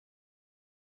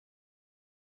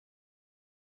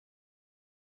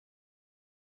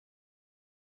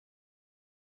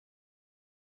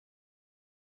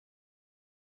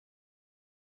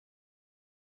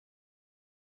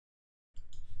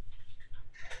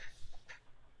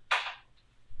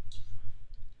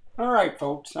All right,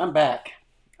 folks, I'm back.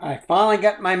 I finally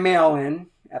got my mail in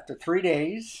after 3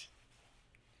 days.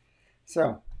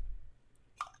 So,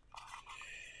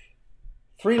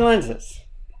 three lenses.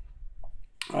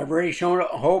 I've already shown a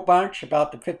whole bunch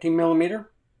about the 15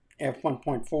 millimeter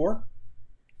f1.4.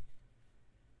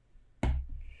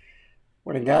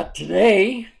 What I got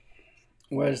today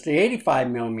was the 85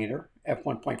 millimeter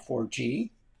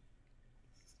f1.4G.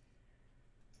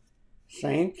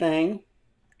 Same thing.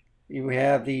 You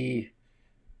have the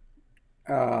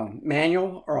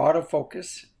manual or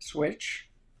autofocus switch.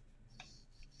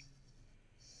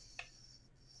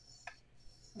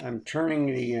 I'm turning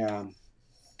the, that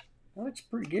looks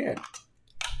pretty good.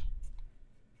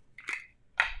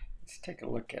 Let's take a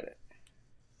look at it.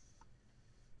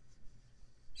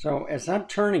 So as I'm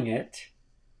turning it,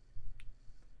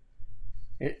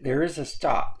 there is a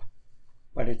stop,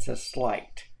 but it's a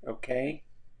slight, okay?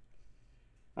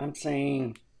 I'm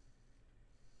saying,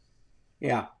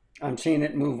 yeah, I'm seeing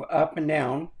it move up and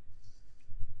down.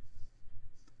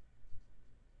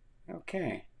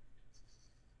 Okay,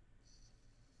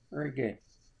 very good.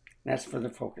 That's for the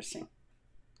focusing.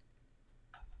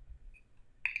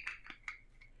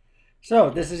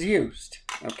 So this is used,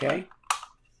 okay?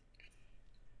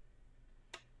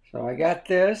 So I got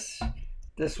this.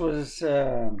 This was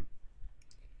the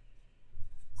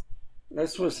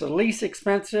least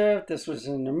expensive. This was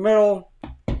in the middle. I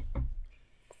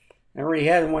already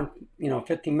had one,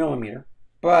 50 millimeter,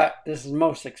 but this is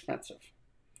most expensive.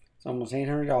 It's almost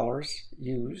 $800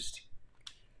 used.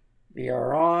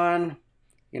 VR on.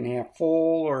 You can have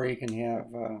full, or you can have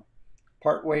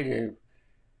part way to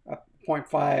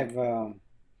 0.5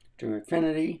 to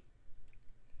infinity.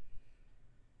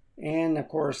 And of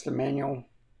course the manual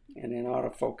and then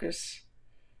autofocus.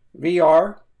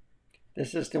 VR,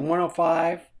 this is the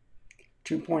 105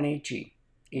 2.8G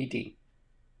ED.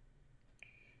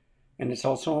 And it's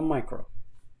also a micro.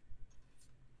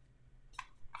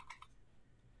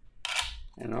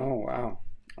 And oh wow,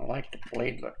 I like the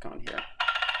blade look on here.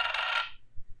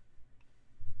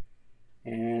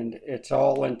 And it's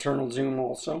all internal zoom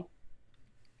also.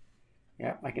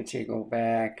 Yep, I can see it go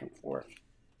back and forth.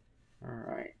 All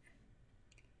right.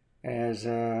 As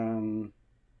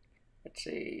let's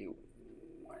see,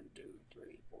 1, 2,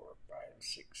 3, 4, 5,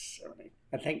 6, 7, 8.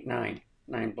 I think nine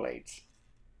blades.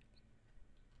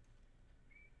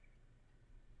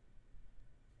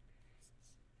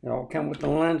 They all come with the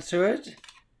lens to it,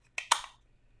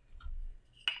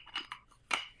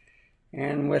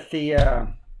 and with the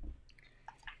F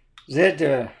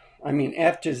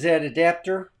to Z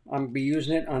adapter. I'm gonna be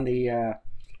using it on the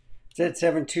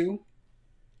Z7 II.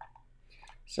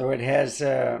 So it has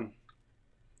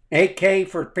 8K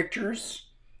for pictures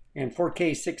and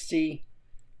 4K 60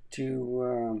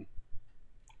 to,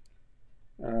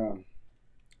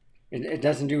 it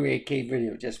doesn't do 8K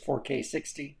video, just 4K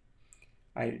 60.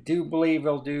 I do believe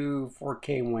it'll do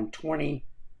 4K 120,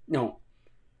 no,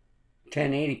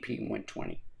 1080p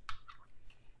 120,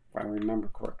 if I remember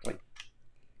correctly.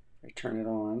 I turn it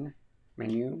on,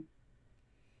 menu.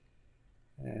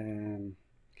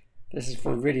 This is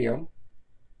for video.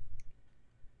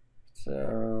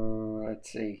 So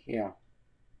let's see, yeah.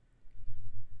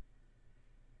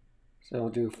 So it'll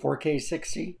do 4K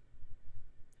 60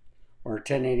 or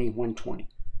 1080 120.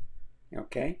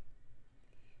 Okay.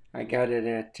 I got it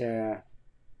at,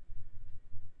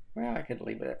 well, I could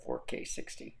leave it at 4K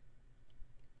 60.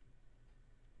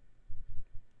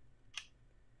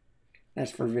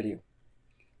 That's for video.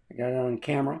 I got it on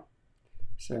camera.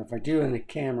 So if I do in the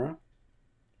camera,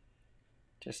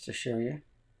 just to show you.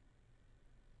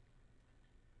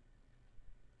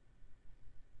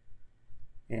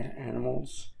 Yeah,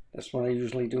 animals. That's what I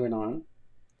usually do it on.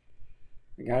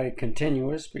 I got it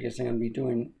continuous because I'm going to be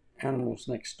doing animals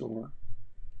next door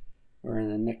or in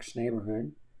the next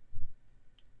neighborhood.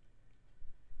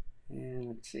 And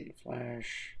let's see,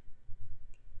 flash.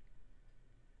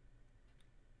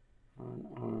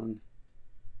 On.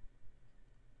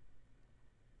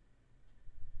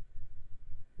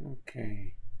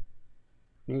 Okay.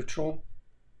 Neutral.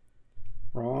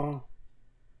 Raw.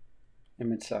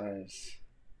 Image size.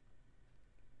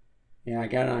 Yeah, I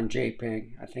got it on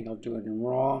JPEG. I think I'll do it in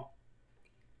RAW.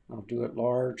 I'll do it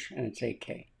large, and it's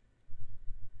 8K.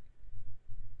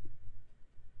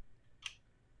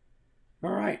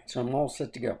 All right, so I'm all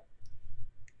set to go.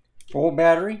 Full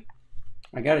battery.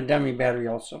 I got a dummy battery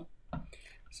also.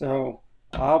 So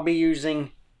I'll be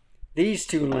using these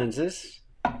two lenses.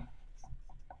 The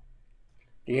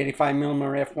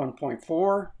 85mm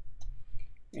f1.4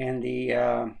 and the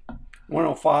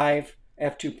 105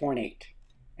 f2.8.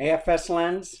 AFS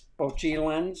lens, both G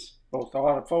lens, both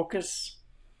autofocus.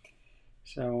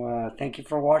 So thank you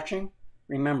for watching.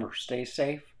 Remember, stay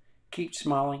safe, keep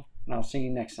smiling, and I'll see you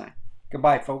next time.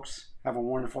 Goodbye, folks. Have a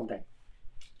wonderful day.